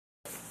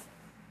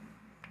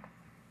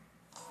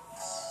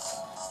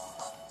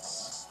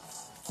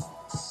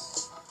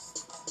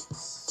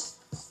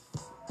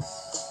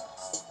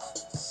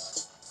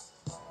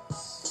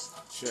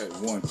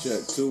Check one,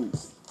 check two.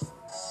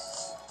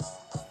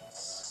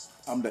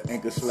 I'm the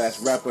anchor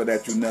 / rapper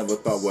that you never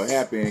thought would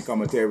happen.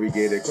 Commentary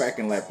get it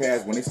cracking like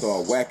pads when they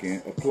start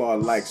whacking.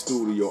 Applaud like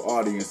studio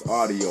audience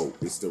audio.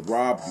 It's the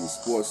Rob You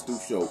Sports Stu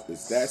Show.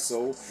 Is that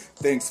so?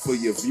 Thanks for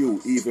your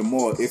view. Even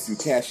more if you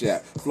cash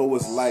out.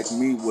 Flowers like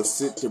me will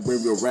sit to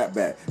bring your rap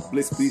back.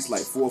 Blitz beats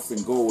like 4th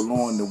and goal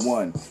on the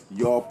one.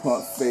 Y'all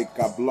punt fake,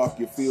 I block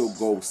your field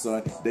goal,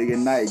 son. Day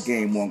and night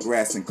game on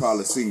grass and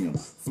Coliseum.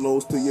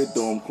 Flows to your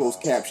dome,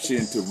 closed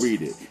caption to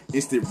read it.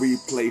 Instant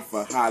replay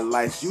for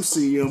highlights, you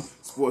see them.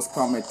 Sports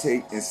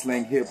commentate and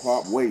slang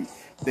hip-hop, wait.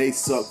 They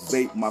suck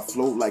bait, my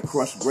flow like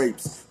crushed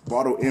grapes.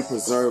 Bottle and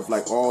preserved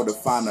like all the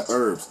finer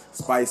herbs.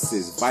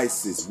 Spices,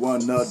 vices,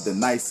 one of the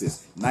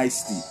nicest.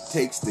 Nicety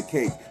takes the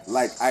cake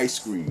like ice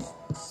cream.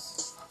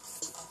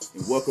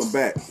 And welcome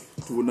back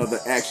to another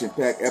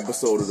action-packed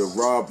episode of the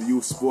Rob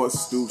You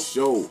Sports Stu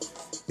Show.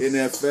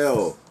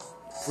 NFL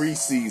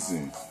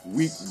Preseason,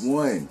 Week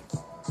 1.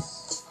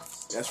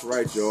 That's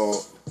right,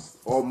 y'all.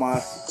 All my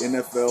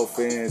NFL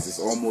fans, it's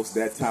almost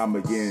that time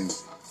again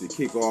to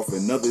kick off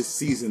another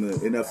season of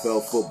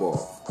NFL football.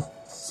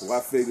 So I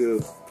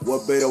figured,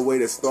 what better way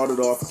to start it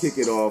off, kick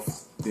it off,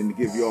 than to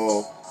give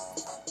y'all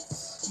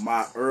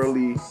my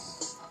early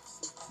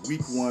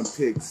Week 1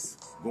 picks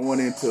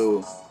going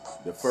into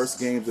the first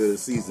games of the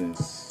season,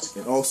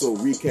 and also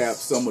recap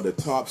some of the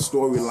top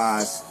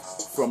storylines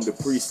from the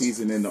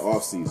preseason and the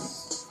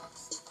offseason.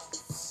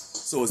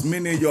 So as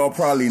many of y'all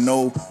probably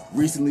know,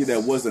 recently there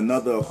was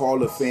another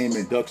Hall of Fame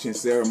induction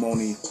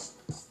ceremony.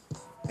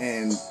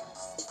 And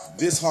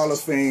this Hall of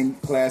Fame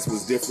class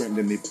was different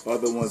than the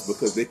other ones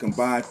because they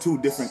combined two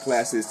different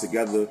classes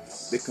together.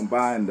 They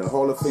combined the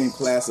Hall of Fame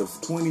class of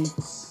 20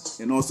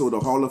 and also the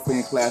Hall of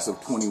Fame class of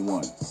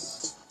 21.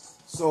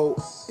 So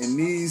in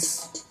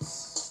these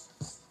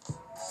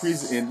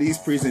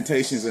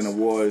presentations and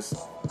awards,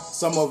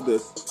 some of the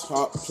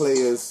top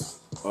players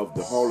of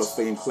the Hall of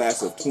Fame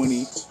class of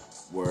 20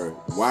 were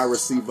wide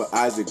receiver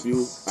Isaac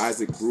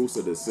Bruce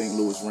of the St.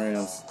 Louis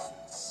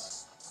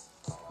Rams,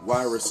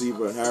 wide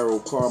receiver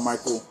Harold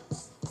Carmichael,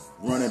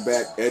 running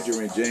back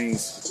Edgerrin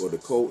James for the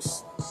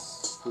Colts,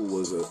 who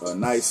was a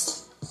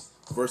nice,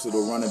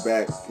 versatile running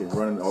back, can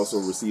run and also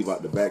receive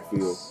out the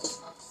backfield.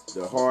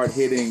 The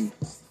hard-hitting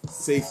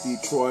safety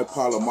Troy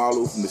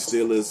Polamalu from the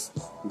Steelers,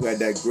 who had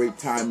that great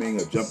timing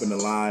of jumping the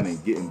line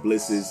and getting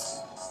blitzes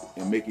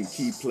and making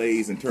key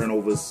plays and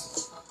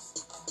turnovers.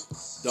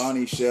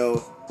 Donnie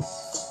Shell,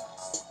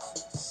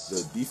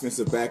 the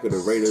defensive back of the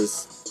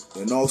Raiders,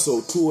 and also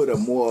two of the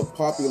more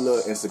popular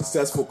and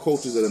successful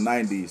coaches of the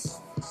 90s,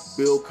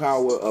 Bill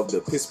Cowher of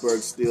the Pittsburgh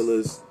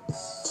Steelers,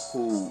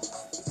 who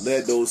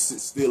led those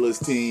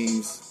Steelers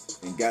teams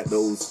and got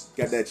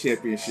that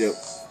championship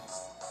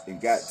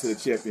and got to the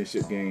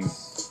championship game,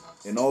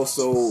 and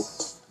also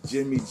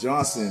Jimmy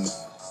Johnson,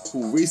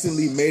 who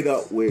recently made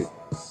up with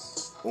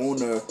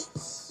owner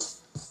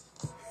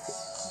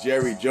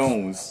Jerry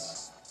Jones,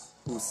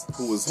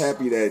 who was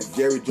happy that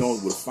Jerry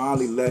Jones would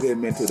finally let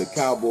him into the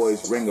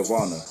Cowboys Ring of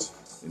Honor.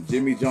 And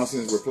Jimmy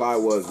Johnson's reply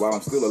was, "While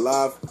I'm still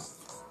alive."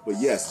 But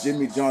yes,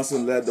 Jimmy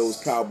Johnson led those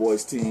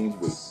Cowboys teams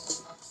with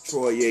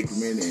Troy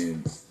Aikman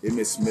and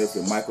Emmitt Smith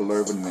and Michael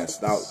Irvin and that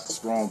stout,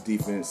 strong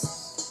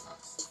defense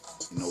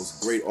and those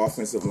great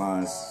offensive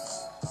lines.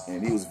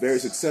 And he was very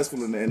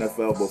successful in the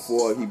NFL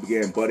before he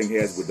began butting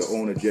heads with the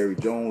owner Jerry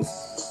Jones,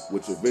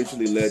 which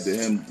eventually led to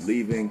him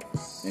leaving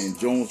and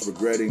Jones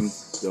regretting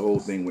the whole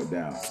thing went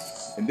down.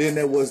 And then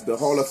there was the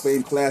Hall of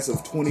Fame class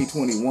of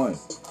 2021,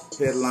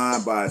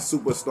 headlined by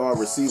superstar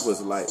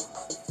receivers like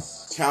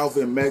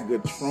Calvin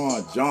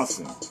Megatron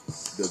Johnson,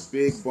 the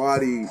big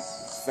body,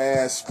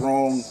 fast,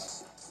 strong,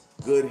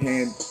 good,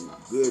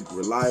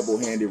 reliable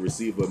handed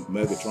receiver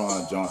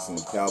Megatron Johnson,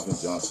 Calvin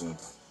Johnson,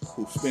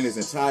 who spent his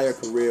entire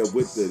career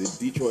with the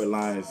Detroit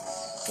Lions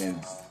and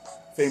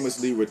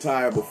famously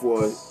retired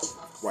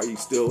while he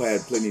still had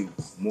plenty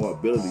more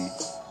ability,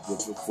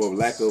 for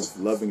lack of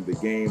loving the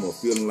game or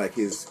feeling like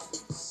his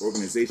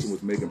organization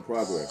was making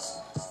progress.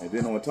 And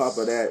then on top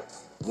of that,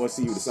 once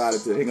he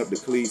decided to hang up the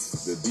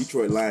cleats, the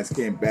Detroit Lions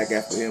came back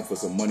after him for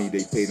some money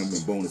they paid him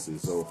in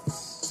bonuses. So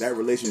that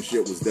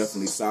relationship was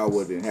definitely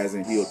soured and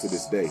hasn't healed to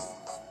this day.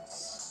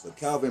 But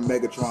Calvin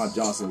Megatron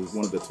Johnson was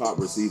one of the top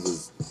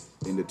receivers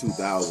in the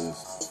 2000s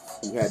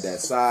who had that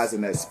size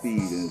and that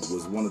speed and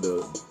was one of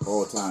the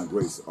all-time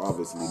greats,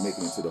 obviously,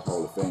 making it to the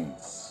Hall of Fame.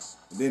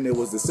 And then there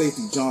was the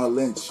safety John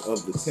Lynch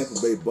of the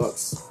Tampa Bay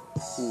Bucks,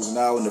 who's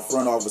now in the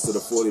front office of the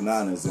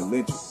 49ers. And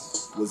Lynch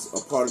was a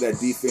part of that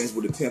defense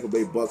with the Tampa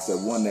Bay Bucks that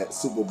won that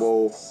Super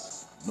Bowl,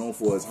 known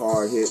for his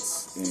hard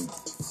hits and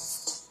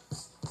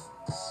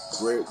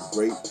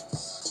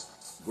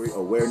great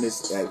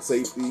awareness at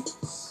safety.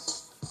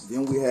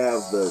 Then we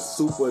have the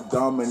super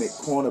dominant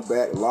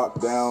cornerback,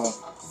 lockdown,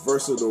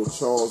 versatile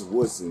Charles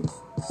Woodson,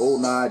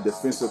 09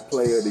 Defensive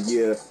Player of the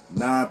Year,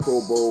 9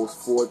 Pro Bowls,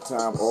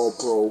 4-time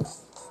All-Pro.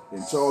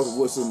 And Charles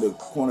Woodson, the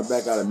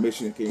cornerback out of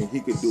Michigan, he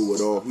could do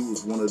it all. He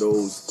was one of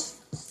those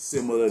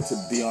similar to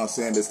Deion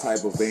Sanders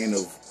type of vein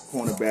of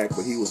cornerback,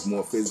 but he was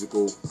more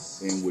physical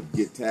and would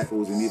get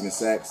tackles and even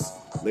sacks.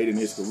 Later in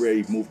his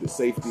career, he moved to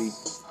safety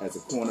as a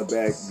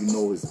cornerback. You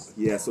know,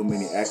 he had so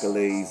many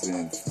accolades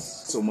and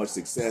so much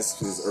success.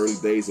 His early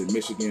days in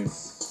Michigan,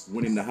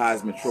 winning the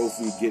Heisman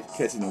Trophy,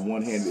 catching a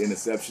one-handed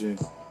interception,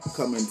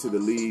 coming to the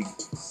league,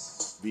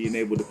 being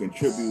able to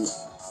contribute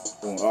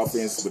on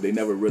offense, but they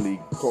never really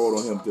called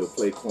on him to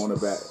play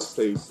cornerback,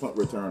 play punt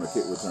return or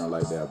kick return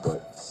like that.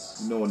 But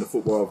you know, in the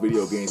football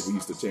video games, we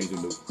used to change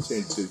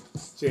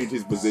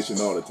his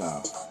position all the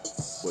time.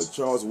 But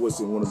Charles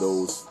Woodson, one of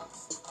those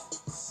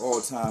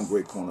all-time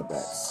great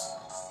cornerbacks.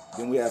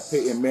 Then we have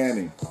Peyton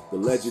Manning, the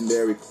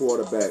legendary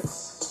quarterback.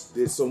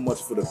 Did so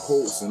much for the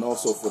Colts and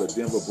also for the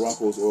Denver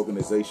Broncos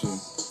organization.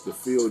 The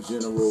field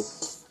general,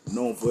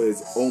 known for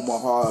his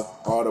Omaha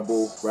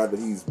audible, rather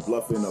he's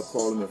bluffing or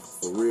calling it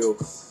for real.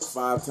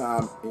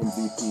 5-time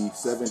MVP,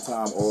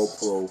 7-time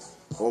All-Pro.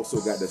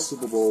 Also got the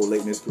Super Bowl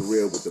late in his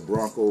career with the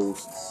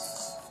Broncos.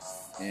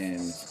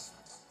 And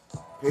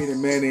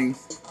Peyton Manning,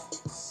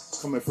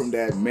 coming from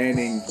that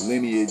Manning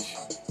lineage,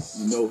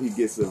 you know he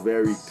gets a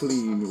very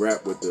clean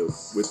rap with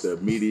the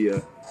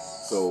media.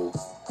 So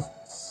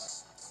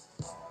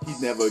he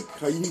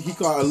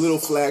caught a little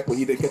flack, but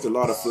he didn't catch a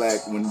lot of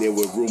flack when there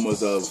were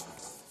rumors of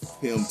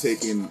him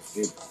taking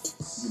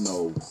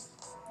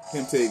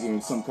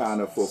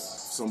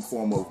some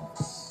form of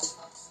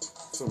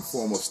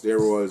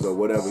steroids or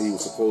whatever he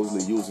was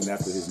supposedly using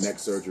after his neck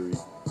surgery,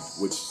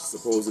 which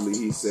supposedly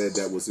he said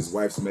that was his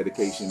wife's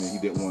medication and he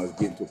didn't want to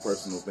get into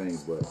personal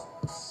things. But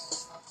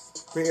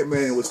Peyton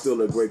Manning was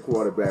still a great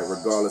quarterback,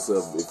 regardless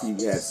of if he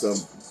had some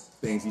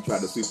things he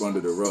tried to sweep under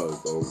the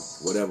rug or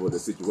whatever the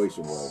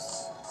situation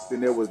was.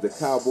 Then there was the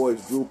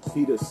Cowboys' Drew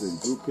Pearson,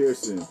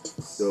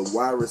 the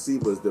wide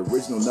receivers, the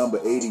original number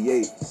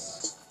 88,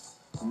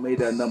 who made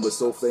that number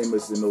so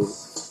famous in those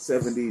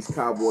 70s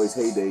Cowboys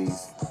heydays.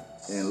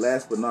 And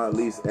last but not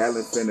least,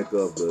 Alan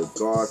Finneker, the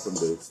guard from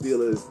the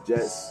Steelers,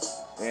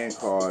 Jets, and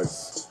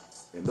Cards.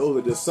 And those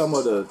are just some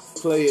of the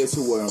players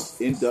who were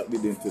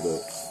inducted into the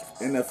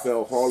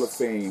NFL Hall of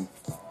Fame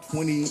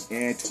 20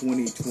 and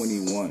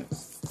 2021.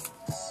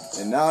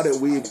 And now that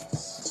we've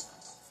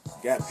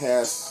got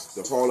past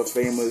the Hall of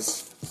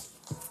Famers,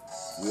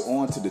 we're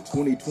on to the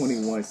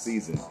 2021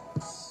 season.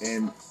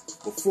 And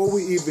before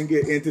we even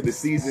get into the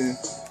season,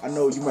 I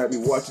know you might be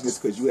watching this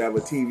because you have a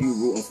team you're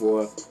rooting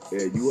for,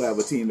 you have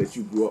a team that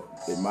you grew up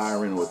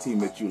admiring, or a team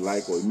that you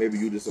like, or maybe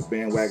you're just a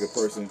bandwagon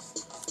person,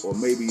 or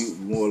maybe you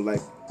more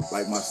like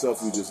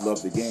myself, you just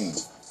love the game.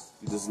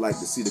 You just like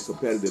to see the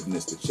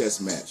competitiveness, the chess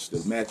match, the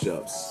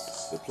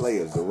matchups, the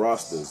players, the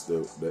rosters,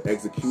 the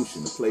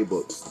execution, the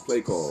playbooks, the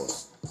play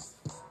calls.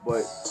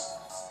 But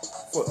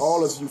for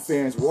all of you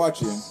fans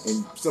watching,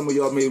 and some of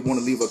y'all may want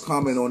to leave a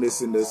comment on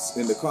this in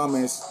the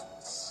comments,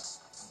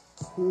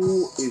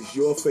 who is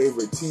your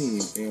favorite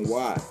team and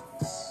why?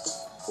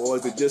 Or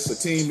is it just a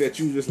team that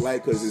you just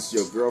like because it's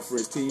your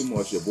girlfriend's team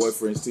or it's your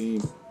boyfriend's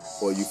team,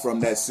 or you from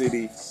that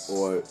city?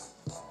 Or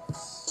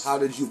how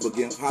did you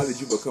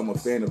become a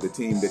fan of the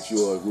team that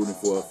you are rooting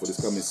for this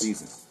coming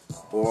season?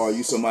 Or are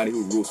you somebody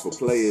who roots for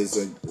players,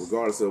 and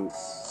regardless of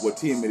what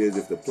team it is,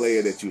 if the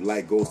player that you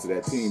like goes to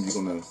that team,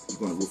 you're gonna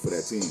root for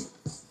that team?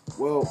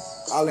 Well,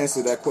 I'll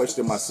answer that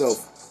question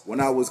myself. When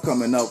I was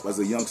coming up as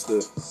a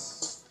youngster,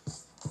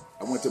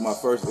 I went to my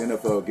first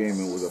NFL game,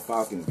 and it was a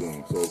Falcons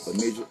game. So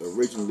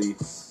originally,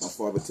 my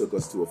father took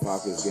us to a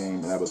Falcons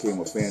game, and I became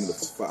a fan of the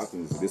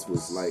Falcons. This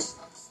was like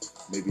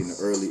maybe in the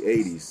early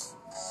 80s.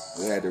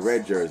 They had the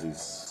red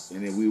jerseys.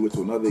 And then we went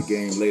to another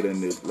game later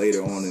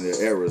on in the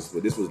eras,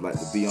 but this was like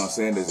the Deion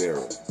Sanders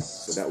era.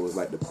 So that was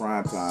like the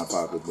primetime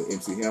Falcons, but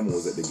MC Hammer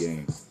was at the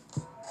game.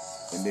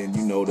 And then,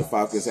 the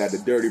Falcons had the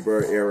Dirty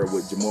Bird era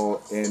with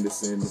Jamal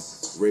Anderson,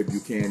 Ray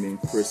Buchanan,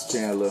 Chris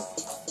Chandler,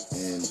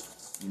 and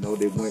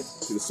they went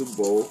to the Super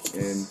Bowl,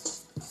 and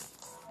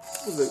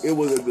it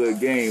was a good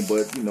game,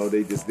 but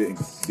they just didn't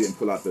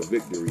pull out the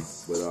victory.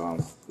 But it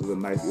was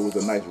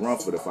a nice run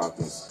for the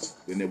Falcons.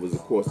 Then there was, of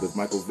course, the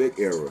Michael Vick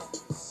era,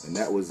 and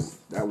that was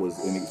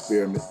an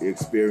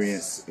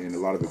experience and a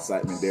lot of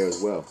excitement there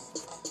as well.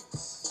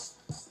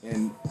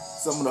 And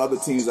some of the other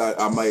teams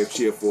I might have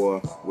cheered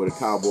for were the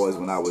Cowboys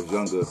when I was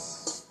younger,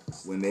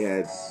 when they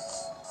had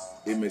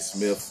Emmitt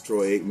Smith,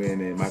 Troy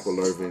Aikman, and Michael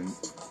Irvin. And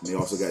they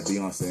also got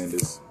Deion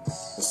Sanders.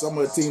 And some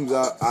of the teams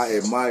I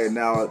admire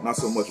now, not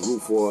so much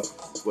root for,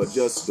 but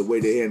just the way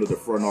they handle the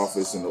front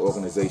office and the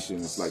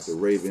organizations, like the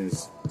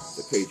Ravens,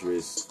 the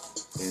Patriots,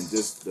 and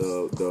just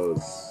the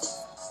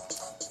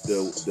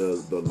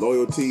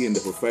loyalty and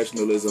the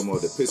professionalism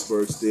of the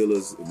Pittsburgh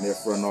Steelers in their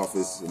front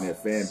office and their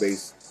fan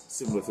base,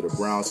 similar to the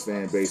Browns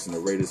fan base and the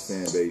Raiders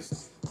fan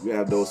base. You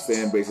have those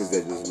fan bases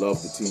that just love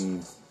the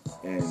team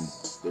and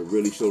they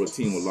really show the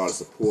team a lot of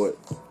support.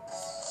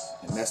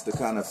 And that's the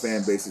kind of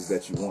fan bases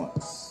that you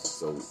want.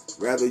 So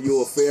whether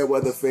you're a fair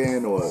weather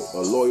fan or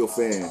a loyal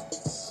fan,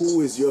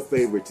 who is your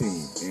favorite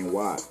team and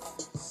why?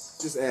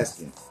 Just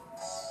asking.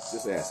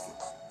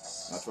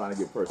 Not trying to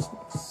get personal.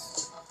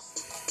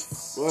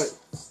 But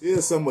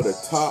here's some of the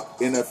top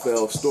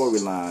NFL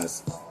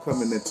storylines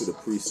coming into the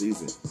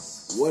preseason.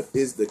 What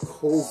is the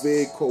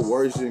COVID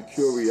coercion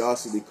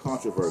curiosity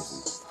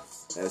controversy?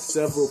 As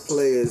several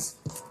players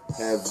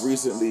have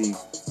recently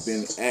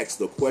been asked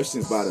the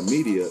questions by the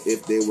media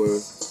if they were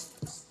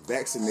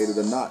vaccinated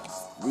or not.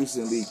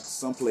 Recently,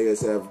 some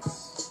players have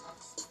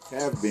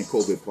been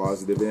COVID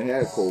positive and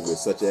had COVID,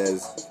 such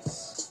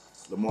as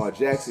Lamar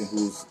Jackson,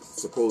 who's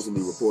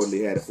supposedly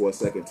reportedly had it for a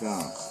second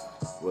time.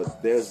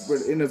 But there's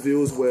been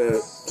interviews where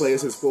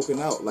players have spoken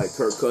out, like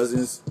Kirk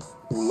Cousins,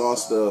 who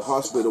lost a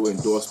hospital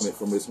endorsement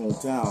from his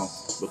hometown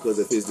because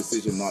of his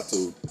decision not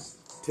to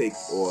take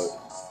or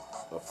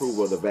approve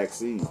of the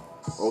vaccine.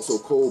 Also,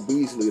 Cole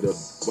Beasley, the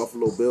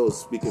Buffalo Bills,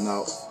 speaking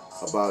out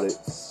about it.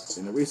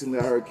 And recently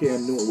I heard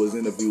Cam Newton was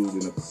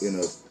interviewed in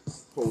a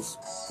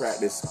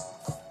post-practice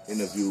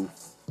interview.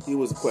 He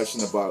was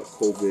questioned about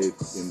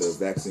COVID and the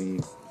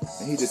vaccine,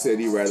 and he just said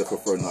he'd rather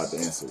prefer not to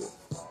answer it.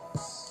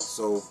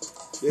 So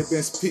there have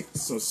been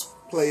some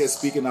players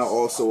speaking out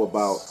also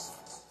about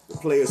the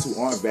players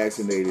who aren't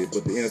vaccinated,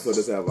 but the NFL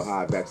does have a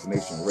high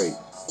vaccination rate.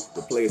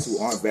 The players who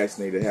aren't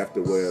vaccinated have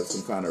to wear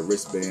some kind of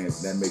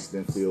wristbands, and that makes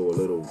them feel a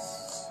little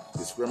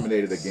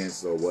discriminated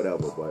against or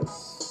whatever. But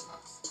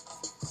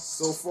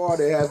so far,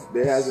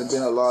 there hasn't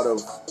been a lot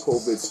of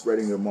COVID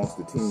spreading amongst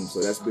the teams,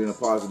 so that's been a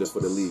positive for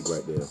the league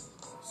right there.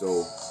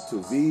 So,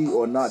 to V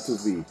or not to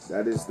V,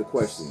 that is the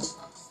question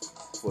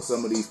for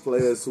some of these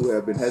players who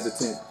have been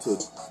hesitant to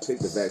take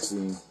the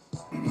vaccine,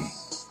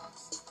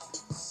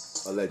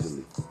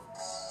 allegedly.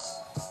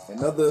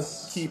 Another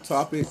key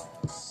topic.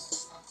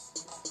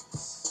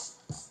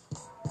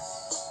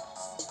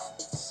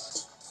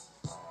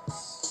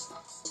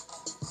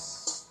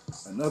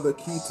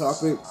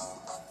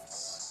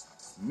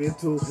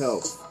 Mental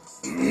health.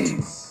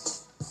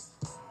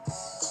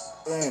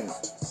 And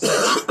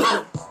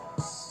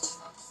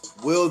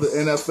will the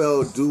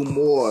NFL do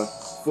more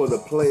for the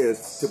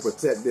players to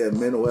protect their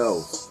mental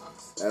health?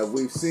 As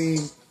we've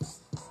seen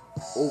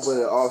over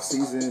the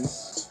offseason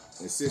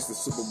and since the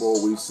Super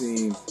Bowl, we've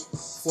seen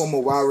former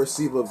wide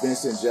receiver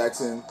Vincent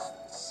Jackson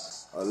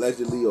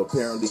allegedly or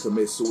apparently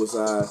commit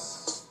suicide.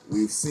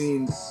 We've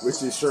seen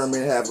Richard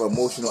Sherman have an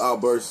emotional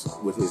outburst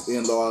with his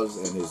in-laws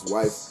and his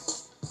wife.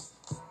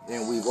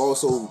 And we've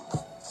also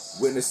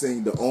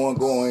witnessing the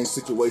ongoing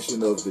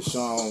situation of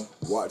Deshaun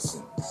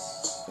Watson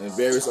and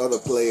various other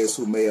players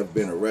who may have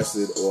been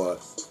arrested or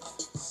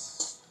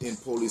in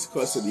police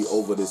custody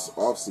over this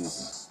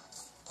offseason.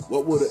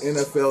 What will the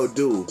NFL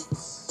do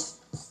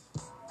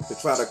to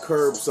try to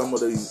curb some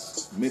of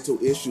these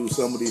mental issues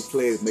some of these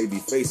players may be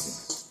facing?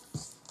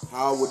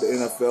 How would the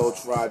NFL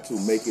try to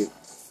make it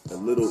a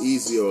little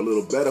easier or a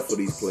little better for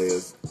these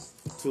players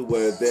to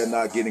where they're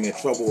not getting in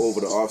trouble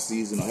over the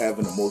offseason or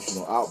having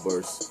emotional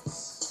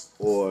outbursts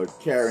or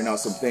carrying out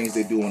some things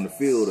they do on the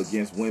field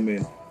against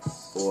women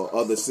or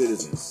other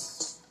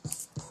citizens?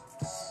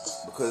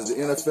 Because the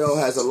NFL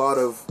has a lot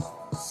of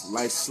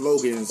nice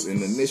slogans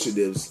and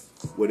initiatives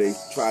where they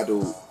try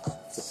to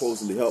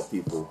supposedly help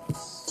people,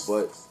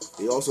 but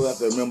they also have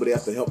to remember they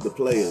have to help the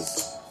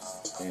players.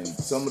 And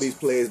some of these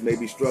players may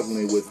be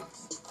struggling with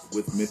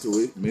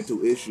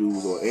mental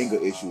issues or anger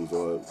issues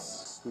or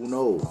who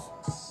knows.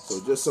 So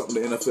just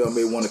something the NFL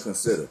may want to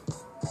consider.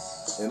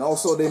 And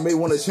also they may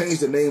want to change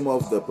the name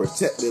of the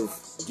protective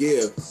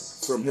gear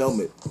from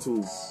helmet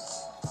to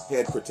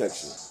head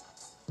protection.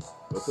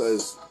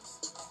 Because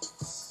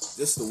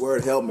just the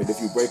word helmet,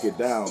 if you break it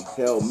down,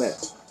 helmet.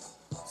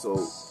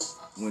 So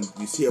when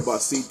you hear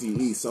about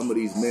CTE, some of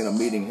these men are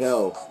meeting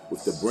hell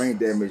with the brain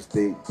damage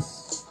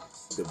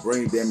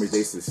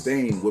they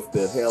sustain with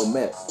the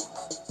helmet.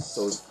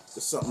 So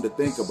just something to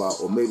think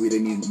about. Or maybe they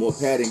need more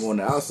padding on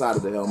the outside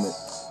of the helmet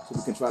so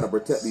we can try to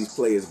protect these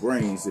players'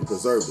 brains and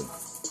preserve them.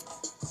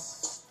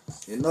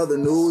 In other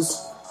news,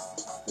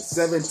 the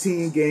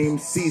 17-game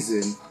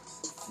season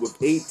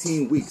with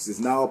 18 weeks is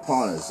now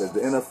upon us as the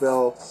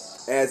NFL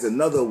adds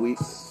another week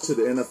to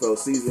the NFL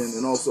season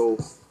and also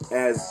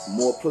adds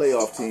more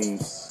playoff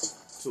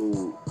teams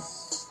to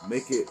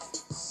make it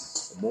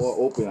more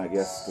open, I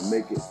guess, to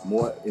make it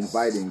more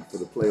inviting for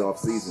the playoff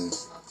season,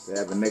 to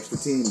have an extra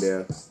team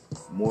there,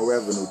 more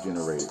revenue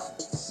generated.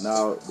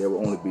 Now, there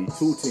will only be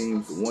two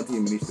teams, one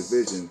team in each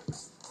division,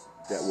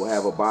 that will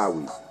have a bye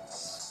week.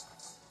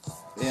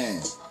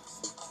 And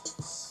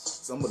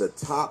some of the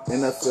top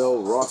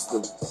NFL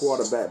roster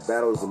quarterback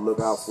battles to look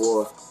out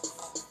for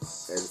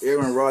as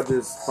Aaron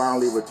Rodgers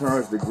finally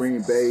returns to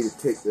Green Bay to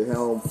take the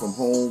helm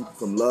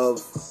from Love.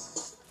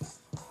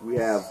 We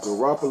have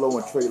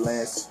Garoppolo and Trey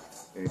Lance.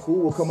 And who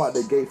will come out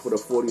the gate for the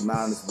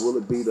 49ers? Will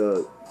it be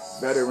the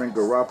veteran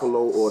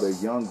Garoppolo or the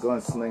young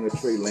gunslinger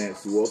Trey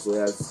Lance, who also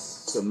has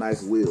some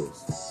nice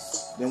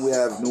wheels? Then we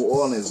have New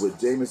Orleans with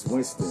Jameis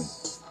Winston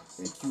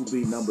and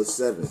QB number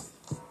 7.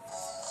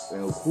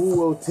 And who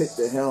will take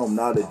the helm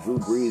now that Drew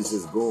Brees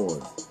is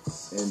gone?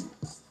 And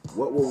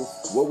what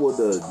will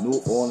the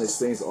New Orleans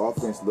Saints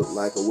offense look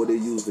like? Or will they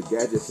use the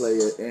gadget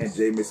player and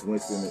Jameis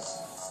Winston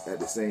at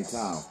the same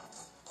time?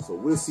 So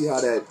we'll see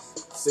how that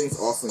Saints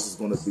offense is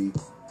going to be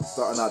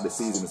starting out the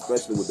season,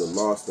 especially with the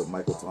loss of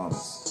Michael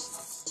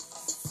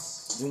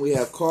Thomas. Then we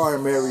have Carr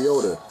and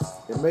Mariota.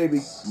 And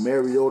maybe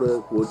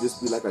Mariota will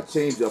just be like a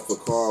change-up for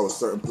Carr with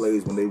certain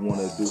plays when they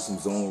want to do some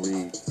zone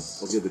read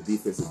or give the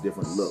defense a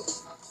different look.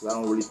 So I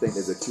don't really think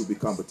there's a QB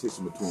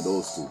competition between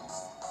those two.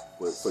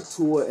 But for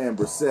Tua and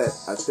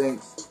Brissett, I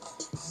think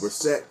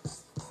Brissett,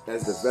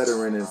 as the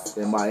veteran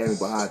in Miami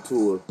behind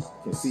Tua,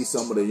 can see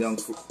some of the young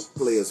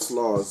players'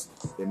 flaws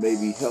and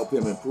maybe help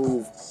him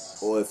improve.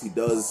 Or if he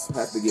does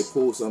have to get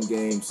pulled some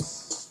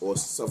games or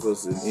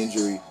suffers an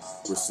injury,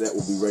 Brissett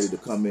will be ready to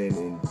come in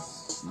and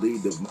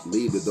lead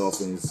the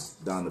Dolphins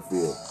down the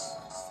field.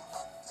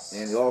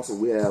 And also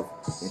we have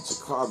in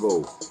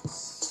Chicago,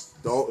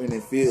 Dalton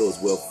and Fields.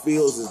 Well,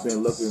 Fields has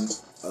been looking,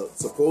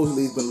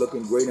 supposedly he's been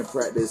looking great in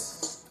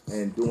practice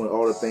and doing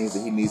all the things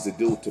that he needs to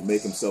do to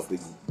make himself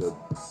the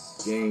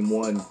game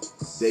one,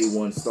 day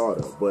one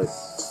starter. But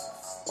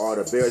are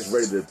the Bears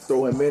ready to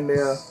throw him in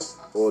there,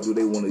 or do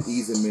they want to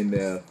ease him in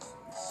there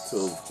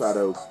to try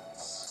to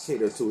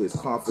cater to his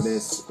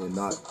confidence and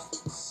not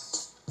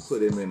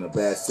put him in a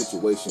bad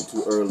situation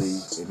too early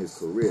in his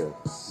career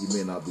he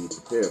may not be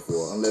prepared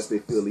for, unless they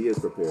feel he is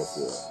prepared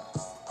for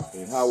it?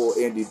 And how will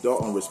Andy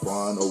Dalton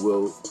respond, or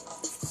will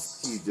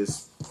he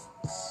just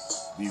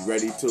be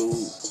ready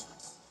to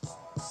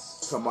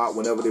come out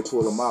whenever they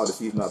pull him out if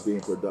he's not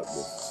being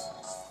productive?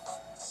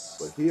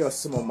 But here are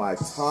some of my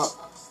top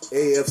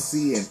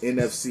AFC and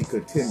NFC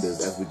contenders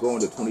as we go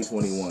into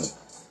 2021.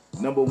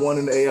 Number one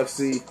in the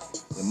AFC,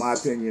 in my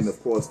opinion, of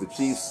course, the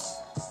Chiefs.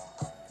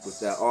 With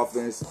that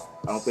offense,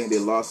 I don't think they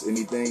lost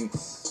anything.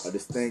 I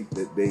just think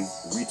that they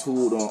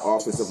retooled on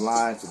offensive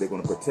line, so they're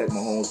going to protect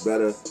Mahomes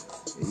better,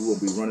 and he won't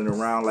be running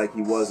around like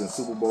he was in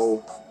Super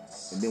Bowl.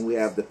 And then we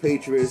have the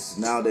Patriots.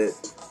 Now that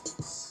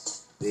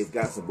they've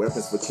got some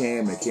weapons for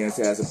Cam, and Cam's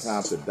had some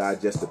time to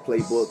digest the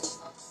playbook,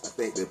 I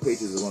think the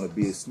Patriots are going to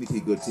be a sneaky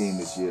good team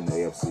this year in the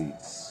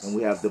AFC. And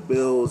we have the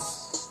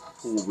Bills,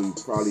 who will be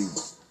probably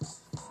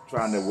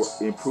trying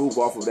to improve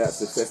off of that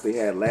success they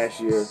had last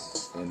year,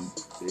 and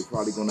they're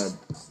probably going to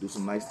do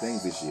some nice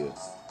things this year.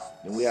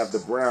 Then we have the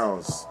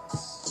Browns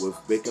with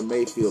Baker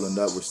Mayfield and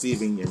the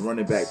receiving and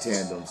running back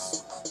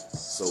tandems.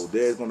 So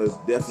they're going to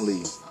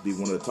definitely be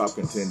one of the top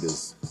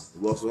contenders.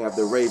 We also have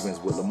the Ravens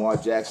with Lamar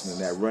Jackson in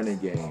that running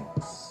game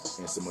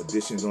and some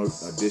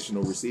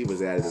additional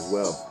receivers added as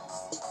well.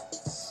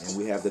 And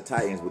we have the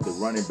Titans with the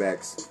running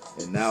backs,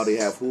 and now they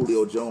have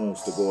Julio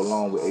Jones to go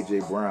along with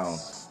A.J. Brown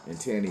and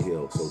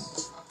Tannehill. So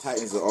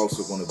Titans are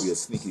also going to be a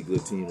sneaky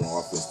good team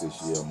on offense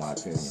this year, in my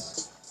opinion.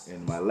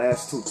 And my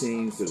last two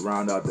teams to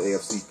round out the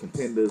AFC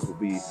contenders will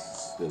be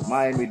the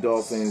Miami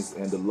Dolphins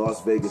and the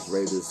Las Vegas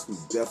Raiders, who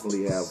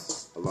definitely have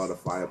a lot of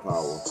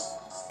firepower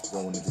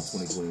going into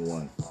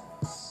 2021.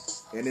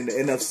 And in the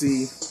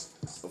NFC,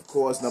 of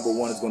course, number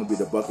one is going to be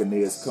the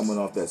Buccaneers, coming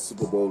off that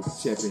Super Bowl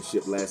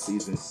championship last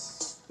season.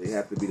 They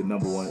have to be the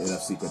number one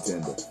NFC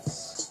contender.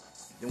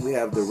 Then we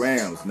have the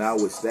Rams, now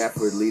with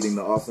Stafford leading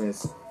the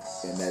offense,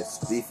 and that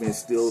defense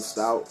still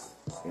stout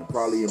and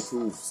probably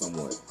improved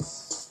somewhat.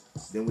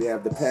 Then we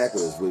have the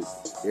Packers with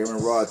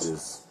Aaron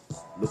Rodgers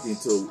looking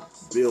to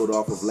build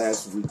off of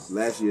last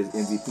year's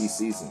MVP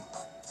season.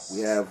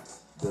 We have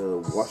the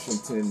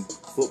Washington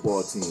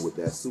football team with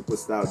that super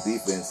stout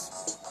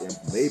defense, and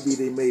maybe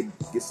they may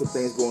get some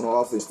things going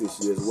on offense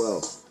this year as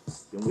well.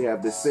 Then we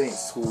have the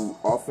Saints, who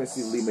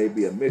offensively may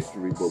be a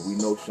mystery, but we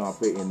know Sean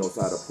Payton knows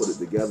how to put it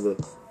together,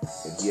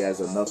 and he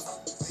has enough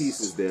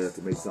pieces there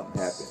to make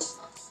something happen.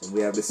 And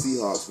we have the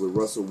Seahawks with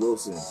Russell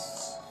Wilson,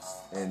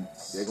 and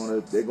they're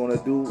gonna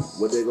do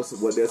what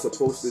they're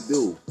supposed to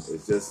do.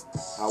 It's just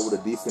how will the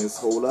defense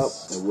hold up,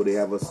 and will they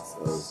have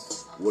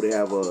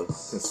a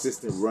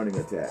consistent running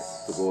attack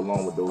to go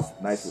along with those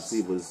nice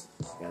receivers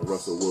and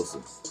Russell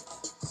Wilson.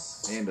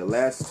 And the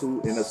last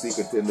two NFC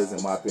contenders,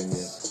 in my opinion,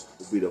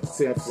 will be the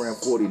San Fran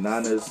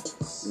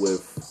 49ers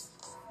with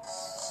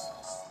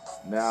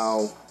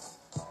now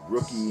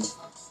rookie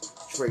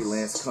Trey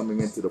Lance coming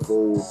into the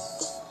fold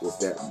with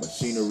that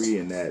machinery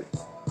and that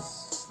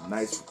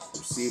nice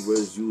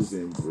receivers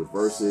using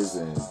reverses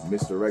and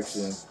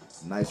misdirection.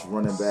 Nice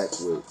running back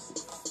with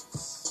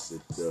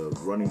the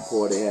running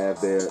core they have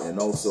there, and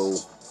also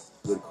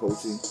good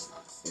coaching.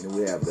 And then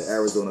we have the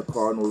Arizona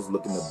Cardinals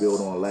looking to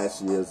build on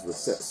last year's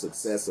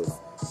success of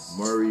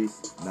Murray,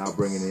 now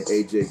bringing in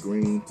A.J.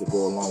 Green to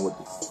go along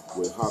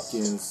with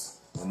Hopkins,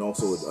 and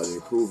also with an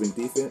improving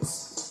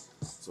defense.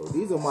 So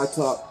these are my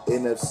top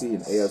NFC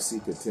and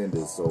AFC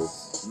contenders. So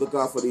look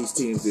out for these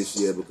teams this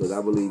year, because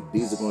I believe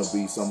these are going to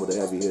be some of the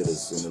heavy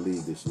hitters in the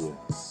league this year,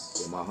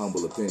 in my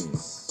humble opinion.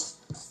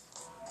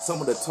 Some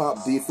of the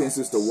top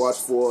defenses to watch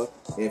for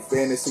in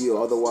fantasy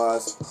or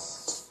otherwise,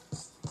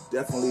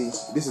 definitely,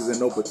 this is in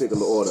no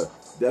particular order,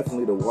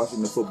 definitely the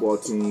Washington football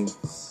team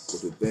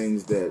with the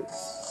things that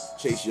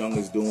Chase Young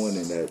is doing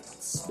and that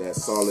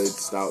solid,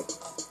 stout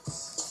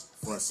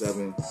front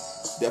seven.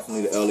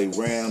 Definitely the LA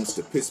Rams,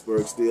 the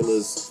Pittsburgh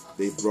Steelers.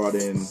 They've brought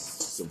in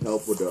some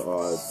help with the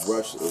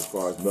rush as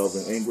far as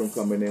Melvin Ingram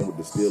coming in with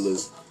the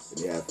Steelers.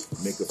 And they have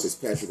Minka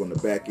Fitzpatrick on the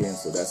back end,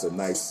 so that's a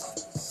nice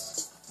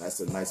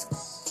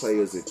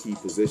players at key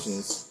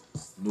positions.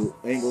 New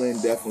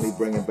England definitely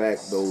bringing back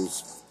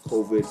those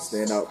COVID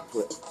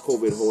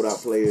holdout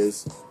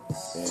players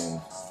and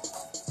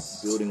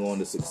building on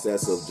the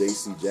success of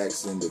J.C.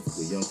 Jackson,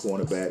 the young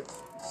cornerback,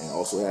 and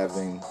also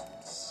having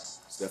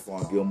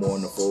Stephon Gilmore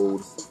in the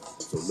fold.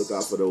 So look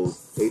out for those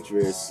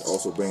Patriots.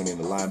 Also bringing in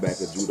the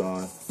linebacker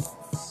Judon.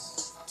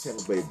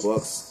 Tampa Bay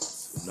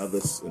Bucks,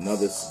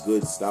 another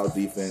good stout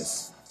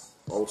defense.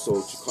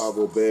 Also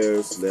Chicago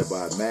Bears led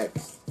by Mack.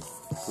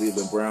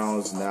 Cleveland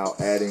Browns now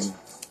adding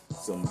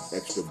some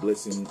extra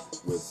blitzing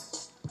with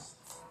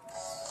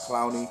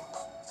Clowney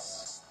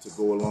to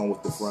go along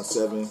with the front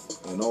seven.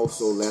 And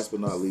also, last but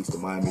not least, the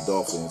Miami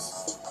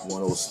Dolphins,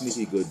 one of those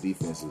sneaky good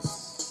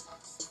defenses.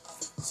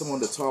 Some of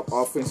the top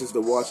offenses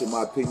to watch, in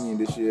my opinion,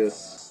 this year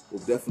will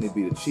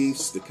definitely be the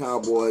Chiefs, the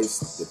Cowboys,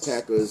 the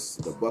Packers,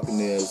 the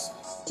Buccaneers,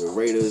 the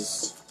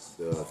Raiders,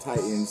 the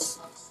Titans,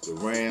 the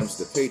Rams,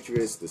 the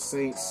Patriots, the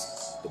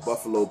Saints, the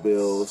Buffalo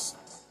Bills,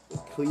 the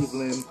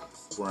Cleveland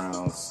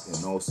Browns,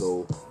 and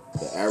also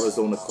the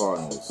Arizona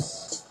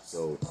Cardinals.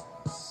 So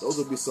those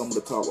will be some of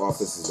the top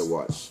offenses to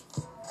watch.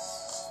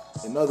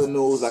 In other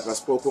news, like I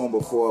spoke on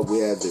before, we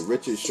had the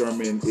Richard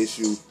Sherman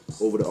issue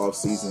over the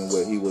offseason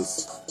where he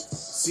was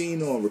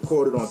seen or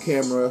recorded on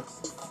camera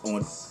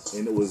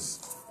and it was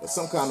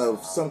some kind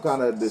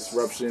of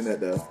disruption at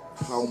the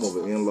home of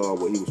an in-law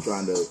where he was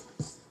trying to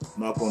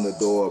knock on the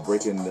door,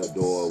 break in the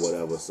door, or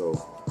whatever. So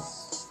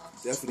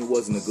definitely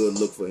wasn't a good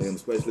look for him,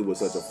 especially with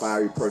such a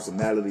fiery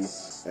personality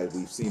as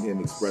we've seen him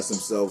express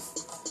himself,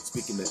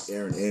 speaking to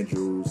Erin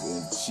Andrews,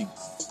 and she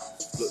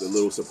looked a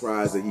little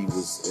surprised that he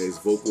was as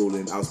vocal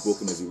and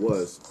outspoken as he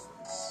was.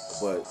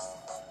 But,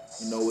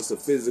 it's a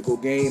physical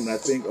game, and I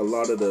think a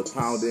lot of the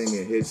pounding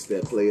and hits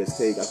that players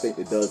take, I think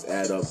it does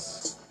add up.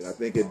 And I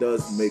think it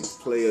does make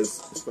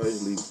players,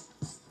 especially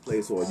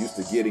players who are used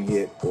to getting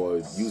hit or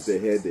use their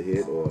head to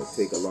hit or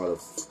take a lot of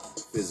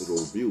physical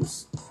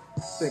abuse,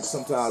 I think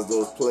sometimes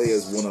those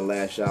players want to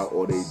lash out,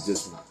 or they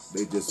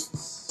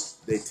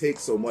take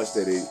so much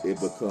that it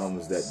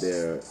becomes that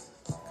they're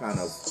kind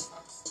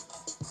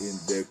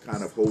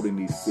of holding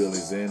these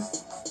feelings in,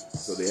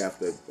 so they have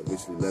to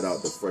eventually let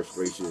out the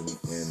frustration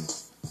and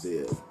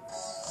the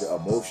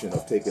emotion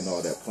of taking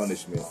all that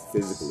punishment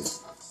physically.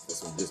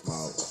 That's just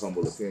my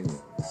humble opinion,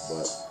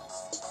 but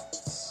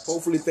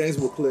hopefully things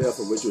will clear up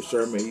for Richard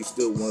Sherman. He's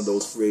still one of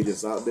those free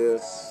agents out there,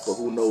 but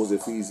who knows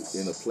if he's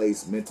in a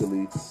place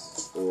mentally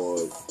or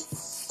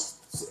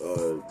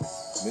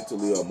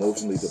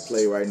emotionally to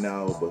play right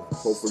now, but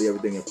hopefully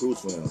everything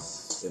improves for him.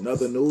 In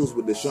other news,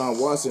 with Deshaun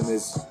Watson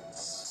is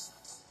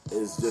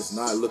just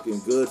not looking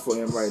good for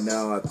him right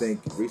now. I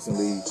think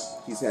recently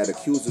he's had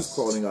accusers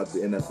calling out the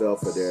NFL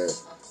for their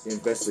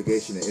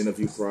investigation and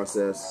interview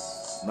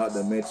process, not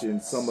to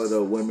mention some of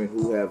the women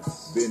who have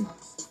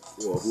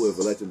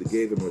allegedly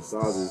gave him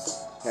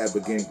massages have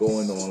begun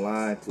going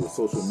online to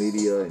social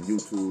media and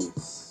YouTube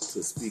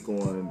to speak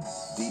on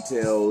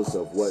details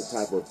of what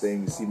type of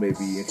things he may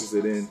be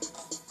interested in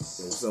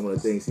and some of the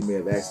things he may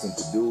have asked them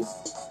to do.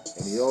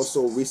 And he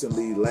also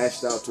recently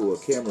lashed out to a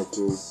camera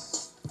crew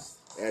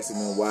asking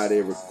them why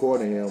they're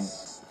recording him,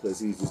 because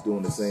he's just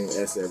doing the same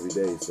S every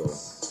day. So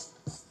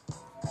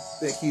I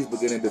think he's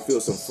beginning to feel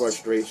some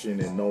frustration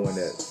and knowing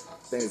that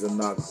things are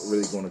not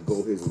really going to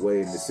go his way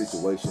in this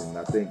situation. And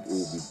I think it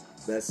would be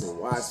best and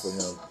wise for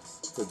him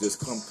to just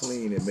come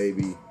clean and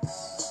maybe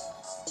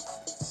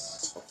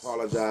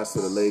apologize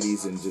to the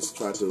ladies and just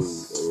try to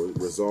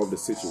resolve the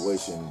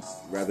situation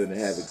rather than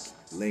have it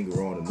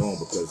linger on and on,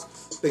 because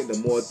I think the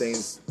more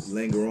things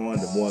linger on,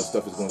 the more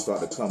stuff is going to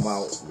start to come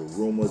out with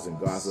rumors and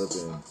gossip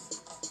and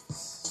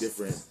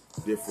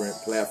different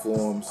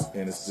platforms,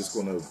 and it's just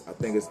going to, I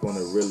think it's going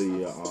to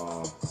really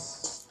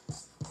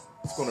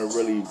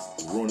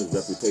ruin his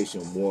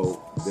reputation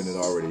more than it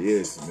already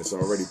is, and it's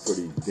already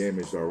pretty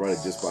damaged already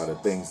just by the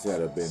things that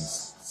have been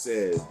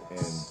said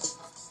and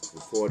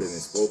recorded and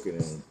spoken.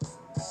 And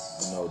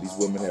these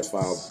women have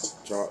filed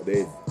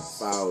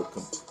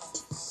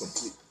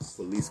complete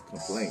police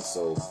complaints.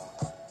 So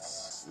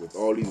with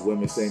all these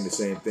women saying the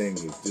same thing,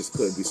 it just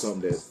couldn't be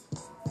something that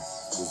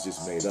was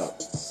just made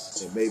up.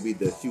 And maybe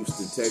the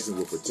Houston Texans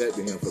were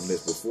protecting him from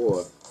this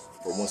before,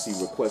 but once he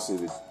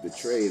requested the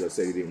trade or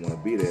said he didn't want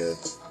to be there,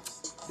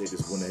 they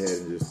just went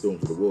ahead and just threw him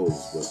to the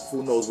wolves. But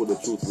who knows what the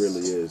truth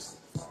really is.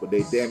 But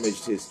they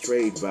damaged his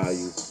trade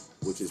value,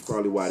 which is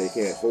probably why they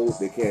can't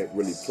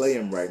really play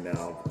him right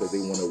now, because they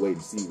want to wait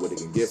and see what they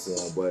can get for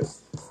him. But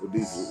with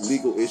these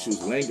legal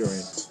issues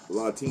lingering, a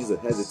lot of teams are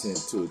hesitant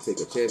to take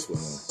a chance with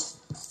him.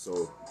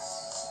 So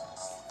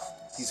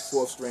he's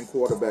fourth-string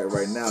quarterback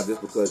right now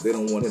just because they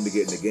don't want him to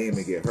get in the game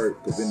and get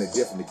hurt, because then they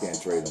definitely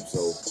can't trade him.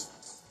 So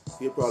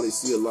he'll probably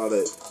see a lot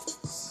of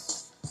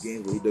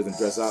games where he doesn't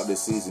dress out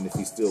this season if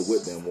he's still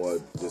with them, or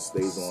just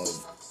stays on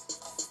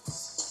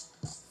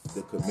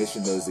the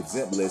commissioner's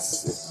exempt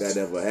list if that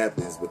ever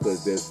happens,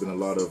 because there's been a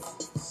lot of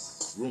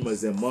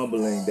rumors and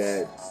mumbling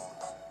that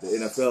the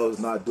NFL is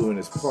not doing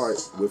its part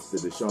with the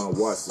Deshaun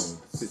Watson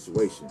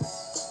situation,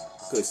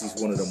 because he's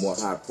one of the more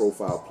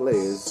high-profile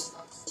players,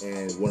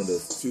 and one of the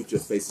future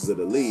faces of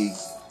the league,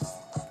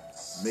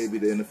 maybe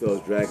the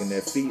NFL is dragging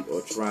their feet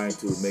or trying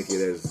to make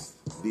it as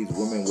these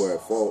women were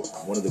at fault.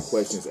 One of the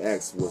questions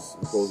asked was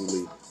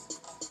supposedly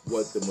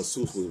what the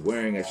masseuse was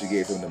wearing as she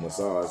gave him the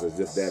massage, as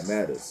if that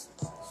matters.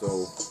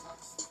 So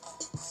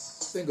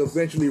I think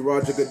eventually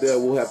Roger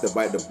Goodell will have to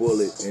bite the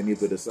bullet and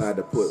either decide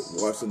to put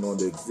Watson on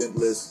the exempt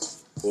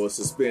list or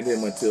suspend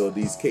him until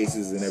these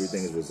cases and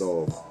everything is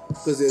resolved.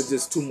 Because there's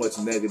just too much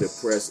negative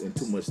press and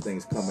too much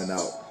things coming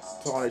out,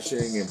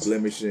 tarnishing and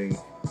blemishing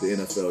the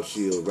NFL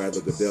shield,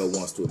 whether Goodell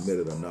wants to admit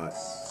it or not.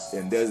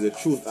 And there's a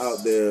truth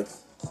out there,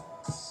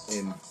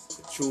 and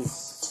the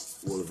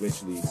truth will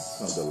eventually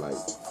come to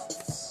light.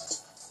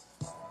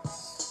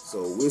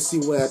 So we'll see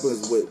what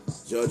happens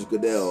with Judge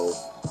Goodell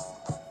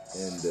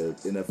in the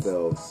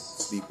NFL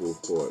steeple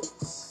court,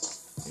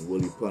 and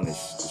will he punish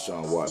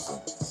Deshaun Watson?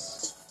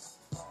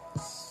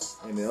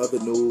 And in other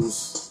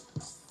news,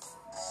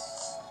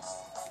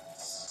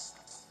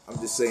 I'm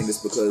just saying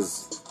this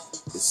because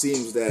it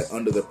seems that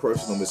under the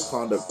personal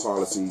misconduct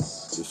policy,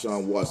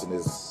 Deshaun Watson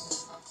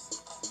has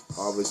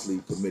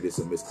obviously committed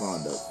some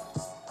misconduct.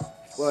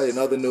 But in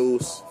other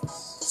news,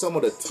 some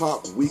of the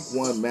top Week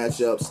 1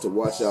 matchups to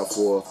watch out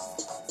for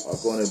are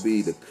going to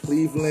be the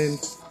Cleveland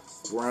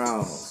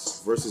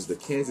Browns versus the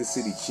Kansas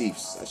City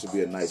Chiefs. That should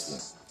be a nice one.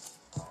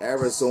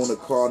 Arizona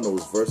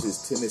Cardinals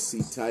versus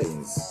Tennessee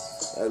Titans.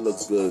 That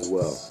looks good as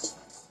well.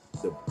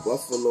 The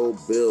Buffalo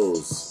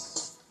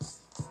Bills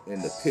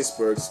and the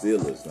Pittsburgh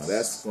Steelers. Now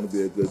that's going to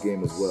be a good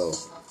game as well.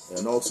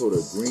 And also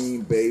the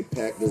Green Bay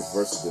Packers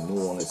versus the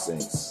New Orleans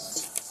Saints.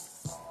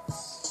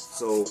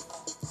 So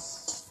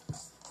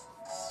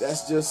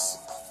that's just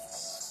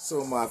some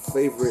of my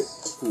favorite,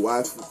 who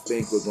I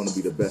think are going to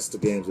be the best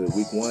games of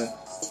Week 1.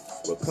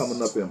 But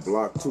coming up in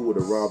Block 2 of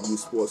the Rob U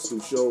Sports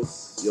Stu Show,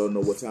 y'all know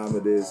what time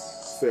it is.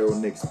 Pharaoh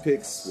Nick's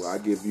Picks, where I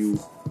give you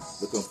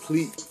the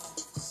complete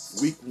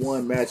Week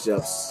 1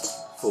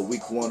 matchups for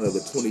Week 1 of the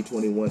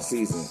 2021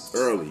 season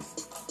early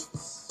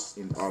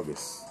in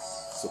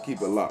August. So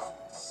keep it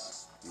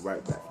locked. Be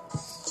right back.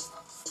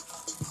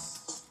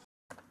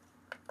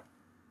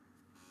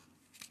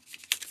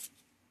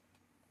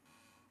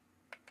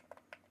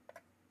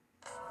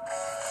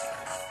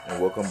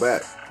 And welcome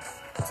back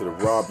to the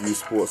Rob U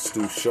Sports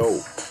Stu Show,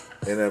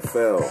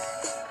 NFL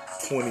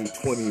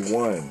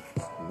 2021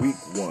 Week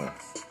 1.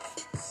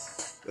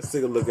 Let's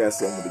take a look at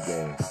some of the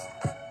games.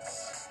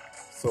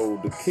 So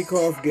the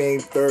kickoff game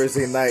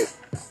Thursday night,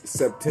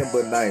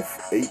 September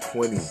 9th,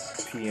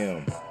 8:20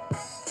 p.m.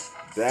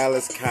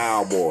 Dallas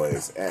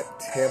Cowboys at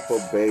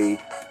Tampa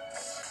Bay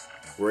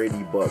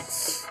Brady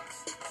Bucks.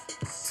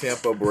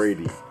 Tampa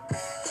Brady.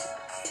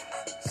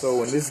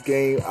 So in this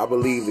game, I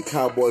believe the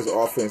Cowboys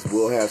offense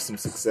will have some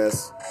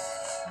success,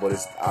 but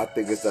I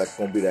think it's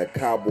going to be that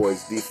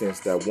Cowboys defense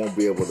that won't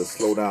be able to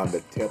slow down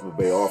the Tampa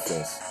Bay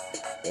offense.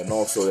 And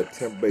also the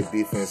Tampa Bay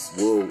defense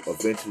will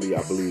eventually,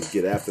 I believe,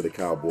 get after the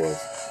Cowboys.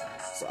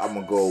 So I'm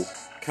going to go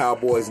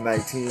Cowboys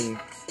 19,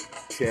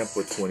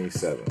 Tampa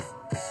 27.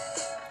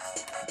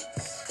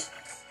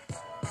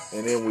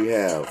 And then we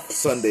have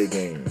Sunday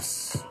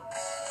games.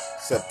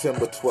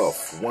 September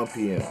 12th, 1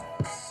 p.m.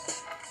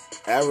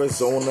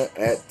 Arizona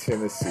at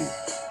Tennessee.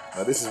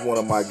 Now this is one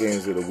of my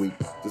games of the week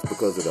just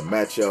because of the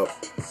matchup,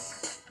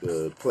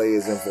 the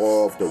players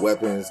involved, the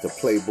weapons, the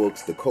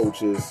playbooks, the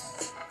coaches.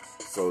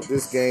 So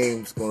this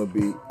game's going to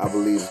be, I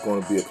believe, it's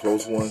going to be a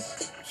close one.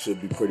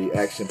 Should be pretty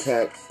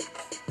action-packed.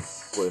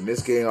 But in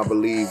this game, I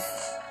believe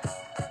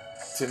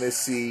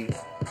Tennessee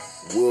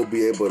will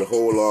be able to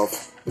hold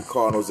off the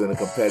Cardinals in a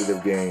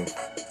competitive game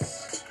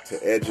to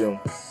edge them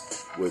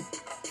with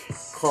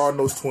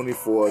Cardinals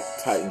 24,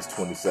 Titans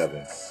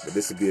 27. But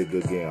this would be a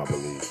good game, I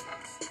believe.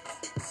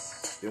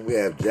 Then we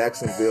have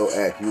Jacksonville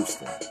at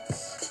Houston.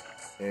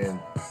 And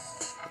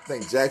I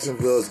think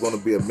Jacksonville is going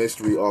to be a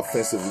mystery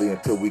offensively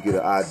until we get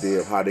an idea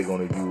of how they're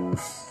going to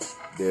use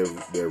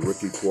their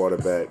rookie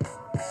quarterback.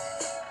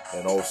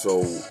 And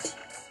also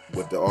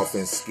what the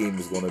offense scheme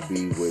is going to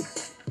be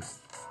with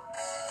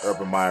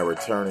Urban Meyer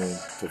returning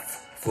to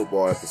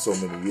football after so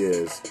many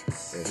years.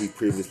 And he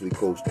previously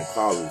coached in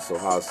college. So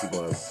how is he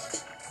going to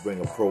bring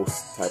a pro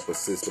type of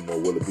system, or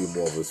will it be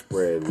more of a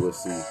spread? We'll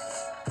see.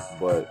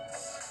 But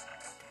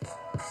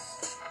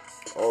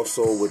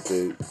also with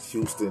the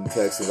Houston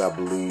Texans, I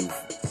believe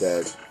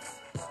that,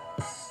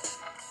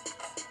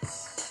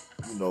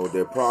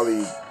 they're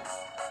probably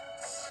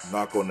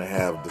not going to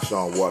have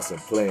Deshaun Watson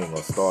playing or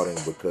starting,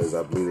 because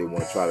I believe they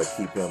want to try to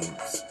keep him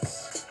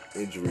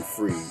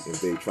injury-free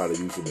if they try to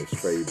use him as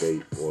trade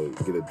bait or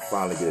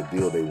finally get a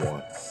deal they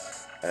want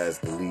as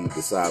the league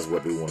decides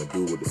what they want to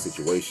do with the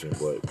situation.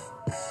 But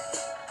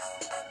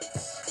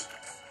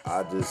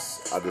I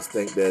just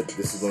think that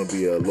this is going to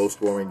be a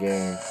low-scoring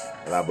game,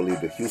 and I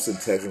believe the Houston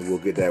Texans will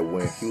get that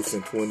win.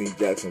 Houston 20,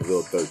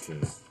 Jacksonville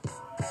 13.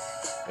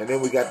 And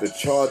then we got the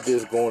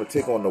Chargers going to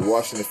take on the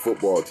Washington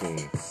football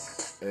team.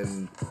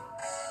 And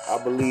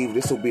I believe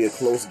this will be a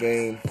close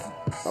game.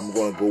 I'm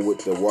going to go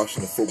with the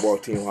Washington football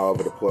team,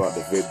 however, to pull out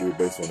the victory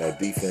based on that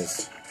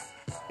defense.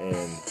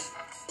 And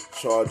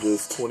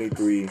Chargers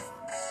 23,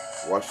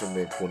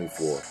 Washington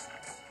 24.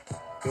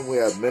 Then we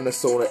have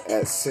Minnesota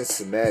at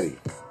Cincinnati.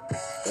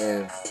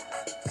 And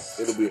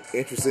it'll be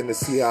interesting to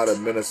see how the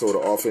Minnesota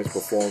offense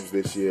performs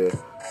this year.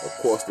 Of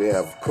course, they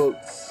have Cook.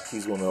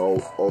 He's going to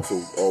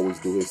also always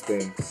do his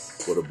thing.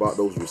 But about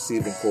those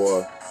receiving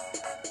core,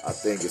 I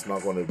think it's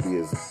not going to be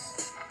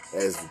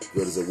as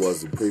good as it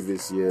was in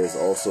previous years.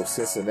 Also,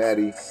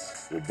 Cincinnati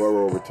with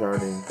Burrow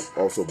returning,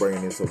 also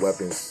bringing in some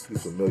weapons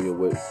he's familiar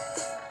with.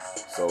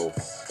 So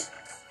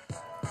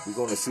we're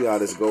going to see how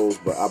this goes,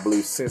 but I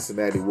believe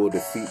Cincinnati will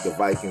defeat the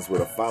Vikings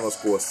with a final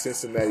score: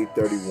 Cincinnati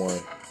 31,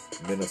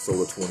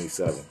 Minnesota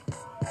 27.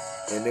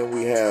 And then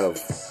we have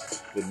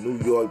the New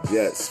York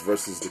Jets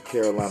versus the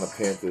Carolina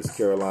Panthers,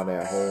 Carolina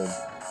at home.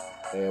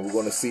 And we're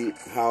going to see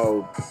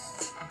how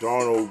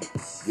Darnold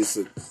gets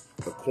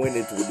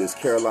acquainted with this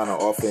Carolina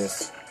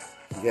offense.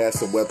 He has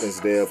some weapons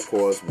there, of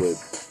course, with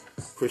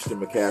Christian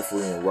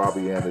McCaffrey and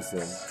Robbie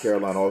Anderson.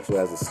 Carolina also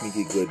has a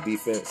sneaky good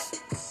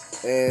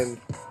defense. And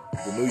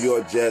the New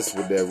York Jets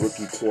with their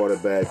rookie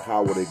quarterback,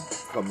 how will they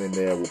come in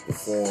there, will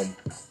perform?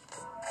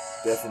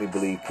 Definitely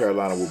believe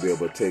Carolina will be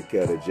able to take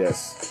care of the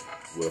Jets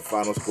with a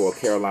final score: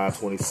 Carolina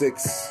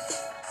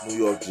 26, New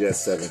York Jets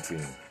 17.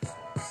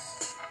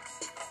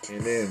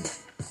 And then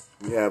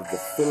we have the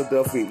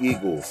Philadelphia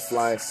Eagles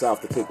flying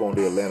south to take on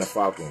the Atlanta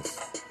Falcons.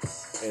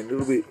 And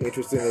it'll be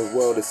interesting as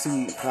well to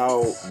see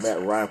how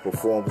Matt Ryan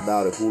performs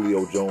now that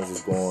Julio Jones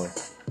is gone,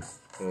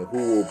 and who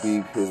will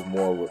be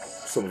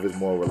some of his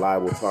more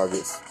reliable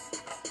targets.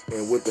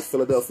 And with the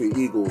Philadelphia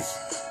Eagles,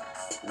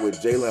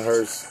 with Jalen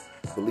Hurts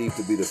believed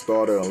to be the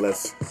starter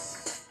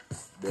unless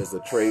there's a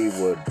trade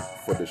for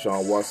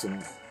Deshaun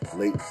Watson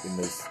late in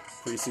this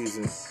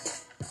preseason.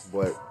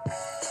 But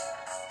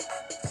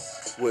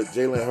with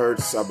Jalen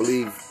Hurts, I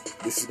believe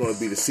this is going to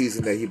be the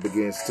season that he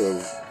begins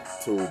to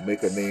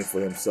make a name for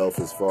himself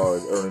as far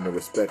as earning the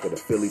respect of the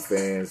Philly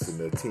fans and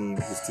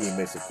his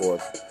teammates, of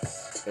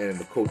course, and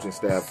the coaching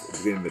staff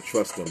beginning to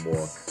trust him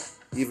more.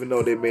 Even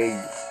though they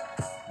may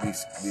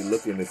be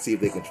looking to see if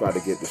they can try to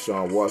get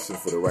Deshaun Watson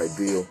for the right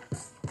deal,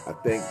 I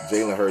think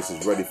Jalen Hurts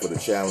is ready for the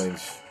challenge.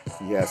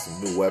 He has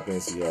some new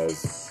weapons. He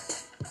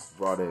has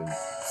brought in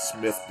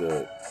Smith,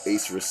 the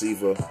ace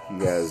receiver.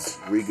 He has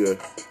Riga.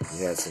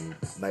 He has some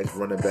nice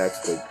running backs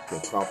that can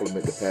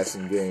complement the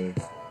passing game.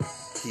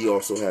 He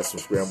also has some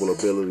scramble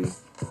ability.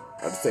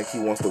 I just think he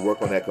wants to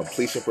work on that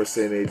completion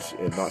percentage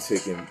and not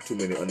taking too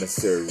many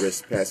unnecessary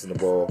risks passing the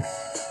ball,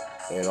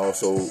 and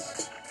also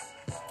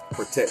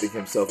protecting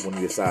himself when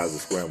he decides to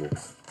scramble.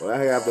 But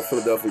I have the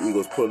Philadelphia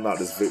Eagles pulling out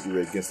this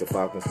victory against the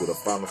Falcons with a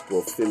final score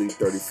of Philly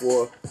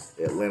 34,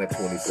 Atlanta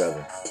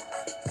 27.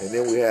 And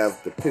then we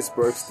have the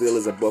Pittsburgh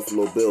Steelers and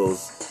Buffalo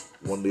Bills,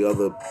 one of the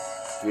other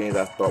games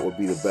I thought would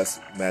be the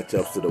best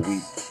matchups of the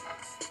week.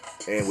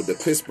 And with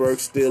the Pittsburgh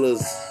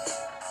Steelers,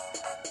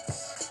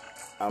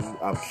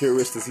 I'm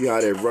curious to see how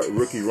their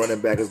rookie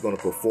running back is going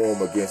to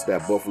perform against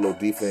that Buffalo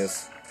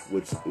defense,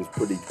 which is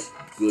pretty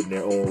good in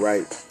their own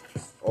right.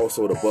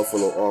 Also, the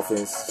Buffalo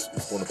offense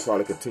is going to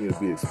probably continue to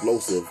be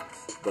explosive,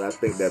 but I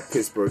think that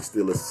Pittsburgh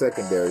Steelers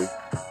secondary,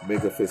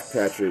 Minka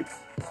Fitzpatrick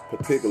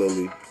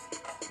particularly,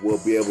 will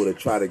be able to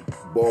try to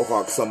ball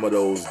hawk some of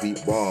those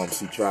deep bombs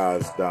he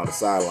tries down the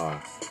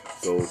sideline.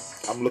 So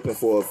I'm looking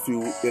for a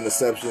few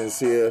interceptions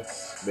here,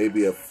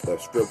 maybe a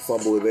strip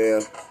fumble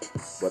there,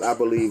 but I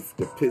believe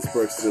the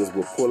Pittsburgh Steelers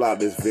will pull out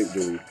this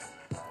victory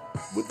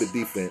with the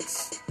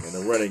defense and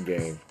the running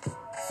game.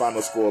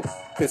 Final score: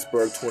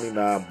 Pittsburgh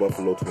 29,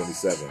 Buffalo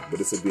 27. But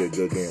this will be a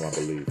good game, I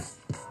believe.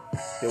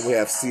 Then we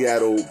have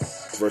Seattle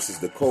versus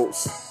the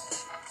Colts.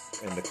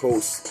 And the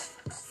Colts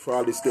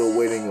probably still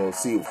waiting on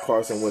see if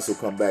Carson Wentz will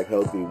come back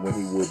healthy, when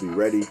he will be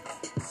ready.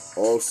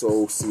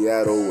 Also,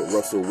 Seattle with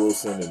Russell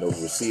Wilson and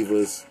those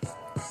receivers.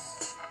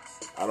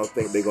 I don't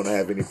think they're going to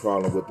have any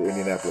problem with the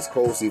Indianapolis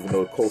Colts. Even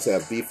though the Colts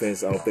have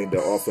defense, I don't think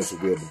their offense will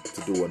be able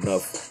to do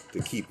enough to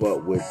keep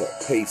up with the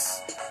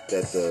pace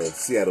that the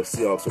Seattle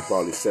Seahawks will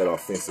probably set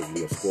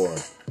offensively and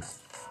scoring.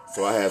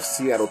 So I have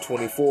Seattle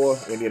 24,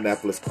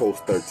 Indianapolis Colts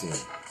 13.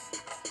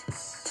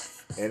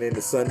 And in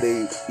the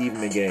Sunday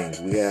evening games,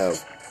 we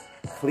have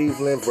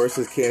Cleveland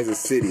versus Kansas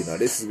City. Now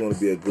this is going to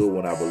be a good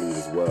one, I believe,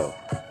 as well.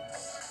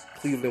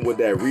 Cleveland with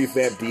that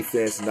revamped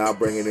defense, now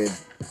bringing in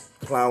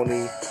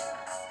Clowney,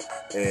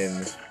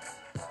 and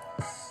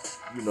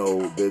you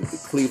know the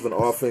Cleveland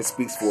offense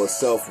speaks for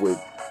itself with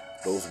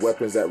those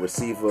weapons at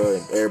receiver,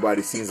 and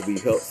everybody seems to be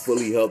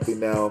fully healthy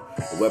now.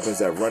 The weapons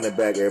at running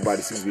back,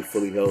 everybody seems to be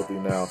fully healthy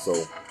now. So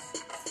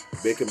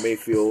Baker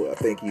Mayfield, I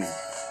think he's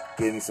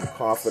getting some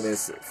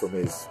confidence from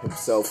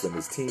himself and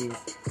his team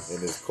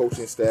and his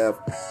coaching staff.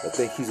 I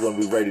think he's going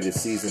to be ready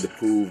this season to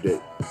prove that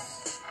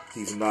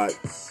he's not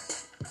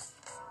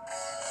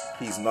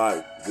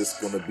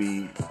just going to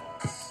be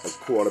a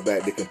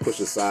quarterback that can push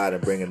aside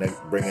and bring in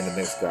the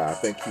next guy. I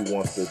think he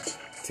wants to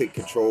take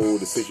control of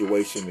the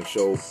situation and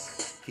show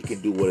he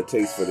can do what it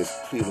takes for this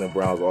Cleveland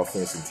Browns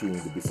offense and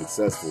team to be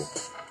successful.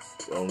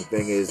 The only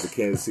thing is the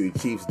Kansas City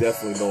Chiefs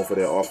definitely known for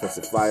their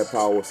offensive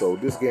firepower, so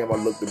this game I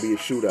look to be a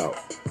shootout.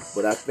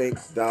 But I think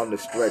down the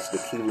stretch, the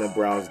Cleveland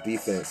Browns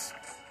defense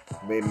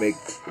may make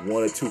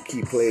one or two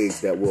key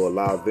plays that will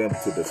allow them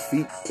to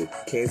defeat the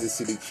Kansas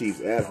City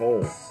Chiefs at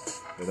home.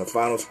 And the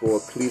final score,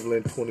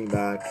 Cleveland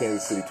 29,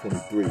 Kansas City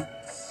 23.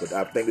 But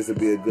I think this will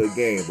be a good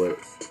game, but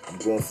I'm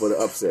going for the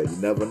upset. You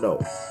never know.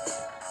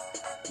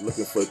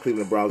 Looking for the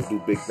Cleveland Browns to do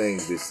big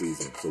things this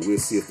season. So we'll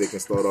see if they can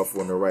start off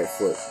on the right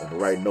foot and the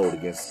right note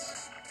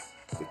against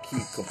the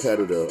key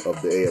competitor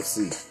of the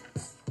AFC.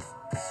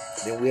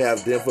 Then we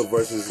have Denver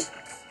versus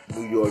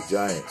New York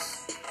Giants.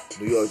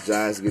 New York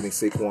Giants getting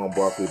Saquon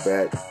Barkley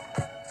back,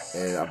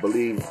 and I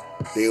believe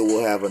they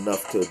will have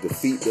enough to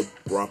defeat the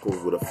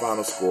Broncos with a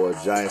final score,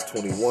 Giants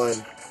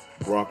 21,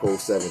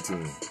 Broncos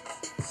 17.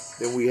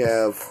 Then we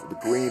have the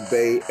Green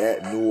Bay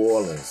at New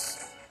Orleans.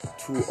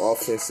 Two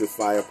offensive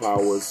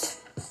powerhouses,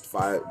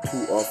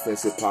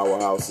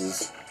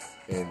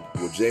 and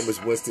will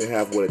Jameis Winston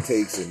have what it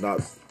takes and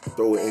not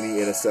throw any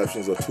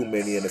interceptions or too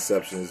many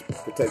interceptions,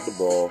 protect the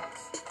ball?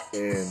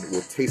 And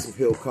will Taysom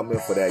Hill come in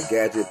for that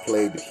gadget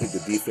play to keep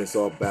the defense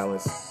off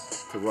balance,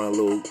 to run a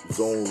little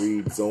zone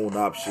read, zone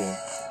option,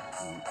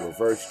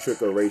 reverse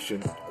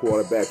trickeration,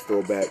 quarterback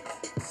throwback?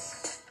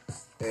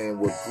 And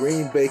will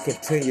Green Bay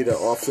continue the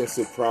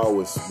offensive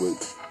prowess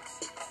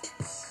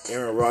with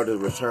Aaron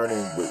Rodgers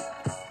returning, with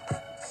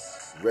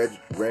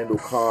Randall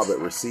Cobb at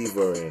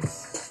receiver? And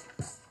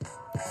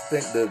I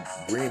think the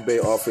Green Bay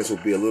offense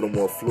will be a little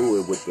more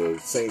fluid with the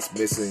Saints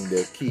missing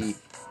their key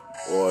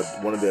or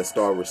one of their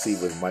star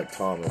receivers, Mike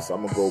Thomas. So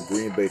I'm going to go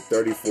Green Bay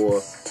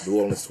 34, New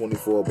Orleans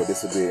 24, but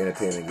this will be an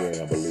entertaining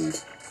game, I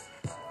believe.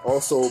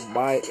 Also,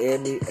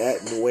 Miami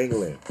at New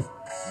England.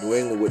 New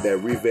England with that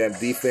revamped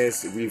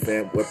defense,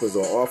 revamped weapons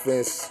on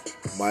offense.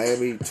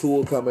 Miami,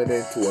 Tua coming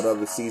into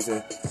another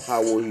season.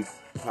 How will he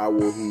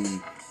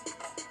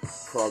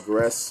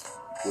progress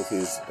with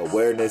his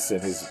awareness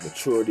and his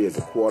maturity as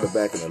a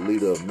quarterback and a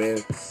leader of men?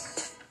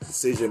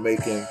 Decision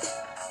making,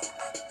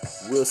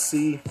 we'll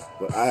see.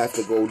 But I have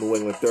to go New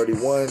England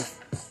 31,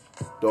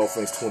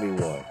 Dolphins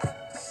 21.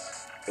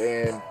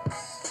 And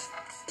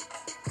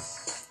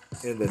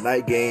in the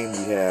night game,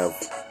 we have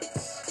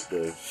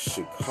the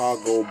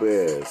Chicago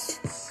Bears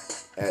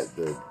at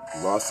the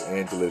Los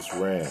Angeles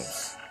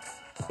Rams.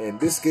 And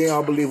this game,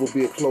 I believe, will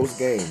be a close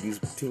game. These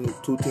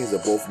two teams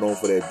are both known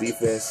for their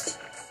defense,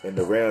 and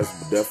the Rams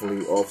are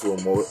definitely also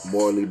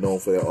morally known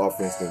for their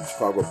offense than the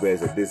Chicago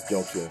Bears at this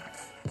junction.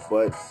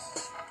 But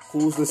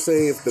who's to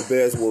say if the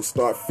Bears will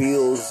start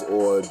Fields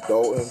or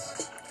Dalton?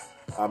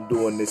 I'm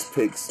doing this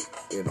picks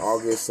in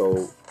August,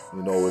 so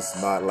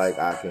it's not like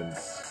I can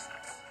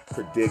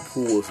predict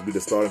who will be the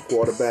starting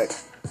quarterback.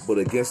 But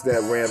against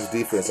that Rams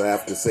defense, I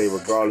have to say,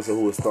 regardless of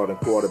who the starting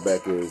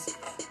quarterback is,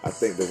 I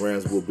think the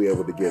Rams will be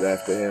able to get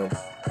after him,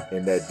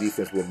 and that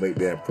defense will make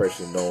their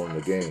impression known in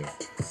the game.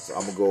 So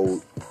I'm going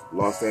to go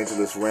Los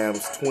Angeles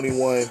Rams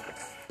 21,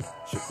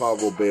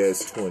 Chicago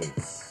Bears 20.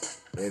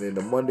 And in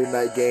the Monday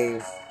night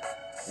game,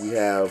 we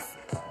have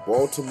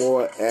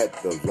Baltimore at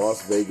the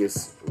Las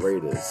Vegas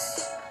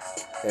Raiders.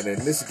 And in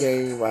this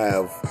game, I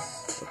have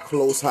a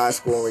close,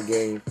 high-scoring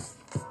game.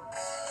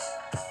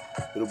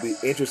 It'll be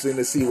interesting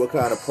to see what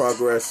kind of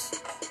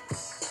progress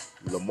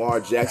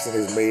Lamar Jackson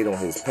has made on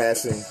his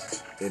passing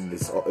in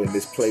this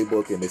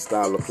playbook and this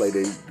style of play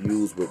they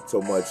use with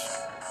so much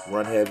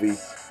run heavy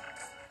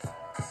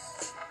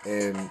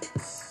and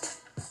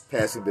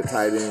passing the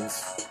tight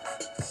ends.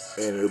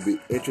 And it'll be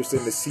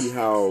interesting to see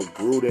how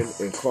Gruden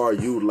and Carr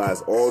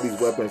utilize all these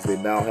weapons they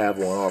now have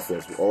on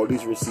offense. With all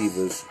these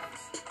receivers,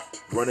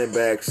 running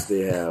backs,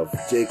 they have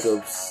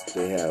Jacobs,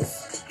 they have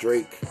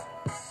Drake.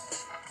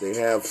 They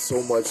have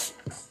so much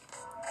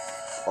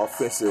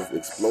offensive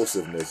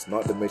explosiveness,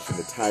 not to mention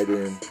the tight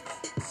end,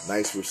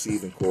 nice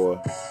receiving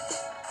core.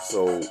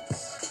 So,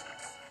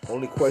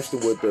 only question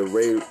with the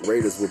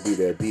Raiders would be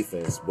their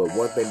defense. But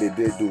one thing they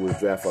did do was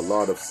draft a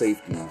lot of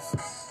safeties.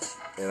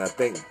 And I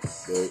think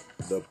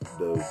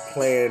the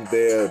plan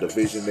there, the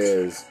vision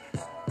there is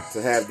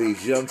to have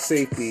these young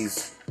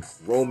safeties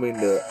roaming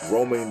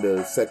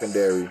the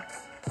secondary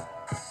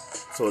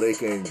so they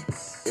can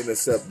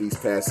intercept these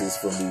passes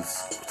from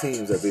these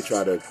teams as they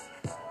try to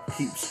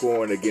keep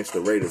scoring against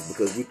the Raiders,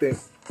 because we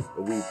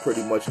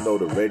pretty much know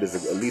the Raiders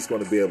are at least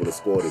going to be able to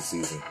score this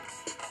season,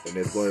 and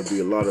there's going to be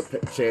a lot of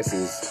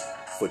chances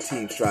for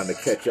teams trying to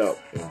catch up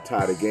and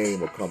tie the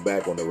game or come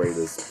back on the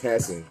Raiders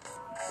passing,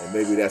 and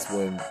maybe that's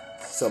when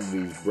some of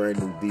these brand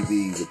new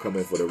DBs will come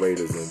in for the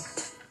Raiders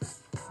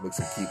and make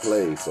some key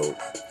plays. So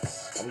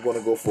I'm going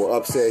to go for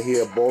upset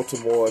here.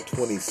 Baltimore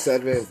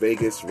 27,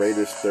 Vegas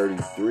Raiders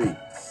 33.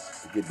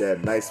 To get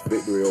that nice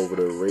victory over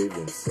the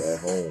Ravens at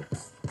home.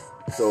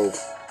 So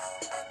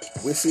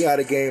we'll see how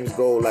the games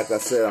go. Like I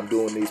said, I'm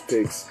doing these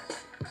picks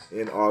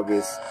in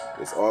August.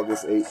 It's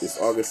August 8th. It's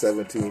August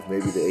 17th,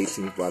 maybe the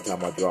 18th by the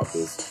time I drop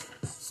this.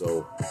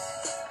 So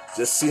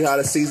just see how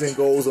the season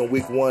goes on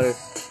week 1.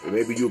 And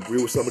maybe you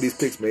agree with some of these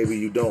picks, maybe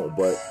you don't.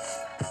 But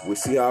we'll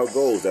see how it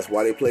goes. That's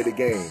why they play the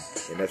game.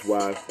 And that's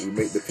why we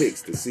make the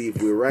picks, to see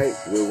if we're right,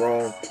 we're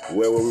wrong,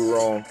 where were we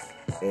wrong,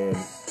 and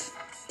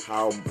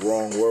how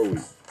wrong were we.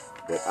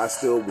 But I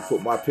still will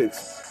put my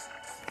picks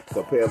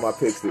compare my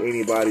picks to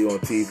anybody on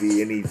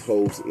TV, any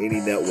host, any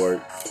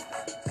network.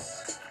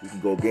 We can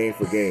go game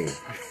for game.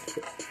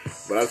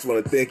 But I just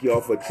want to thank you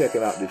all for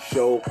checking out this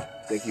show.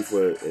 Thank you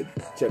for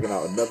checking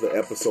out another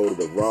episode of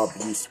the Rob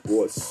U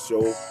Sports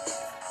Show.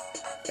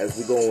 As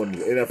we go on the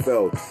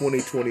NFL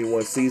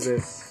 2021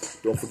 season,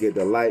 don't forget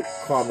to like,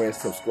 comment,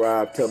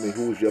 subscribe. Tell me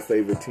who's your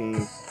favorite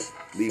team.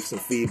 Leave some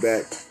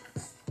feedback.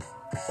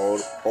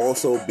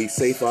 Also, be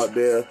safe out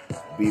there.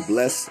 Be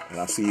blessed. And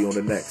I'll see you on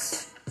the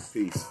next.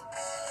 Peace.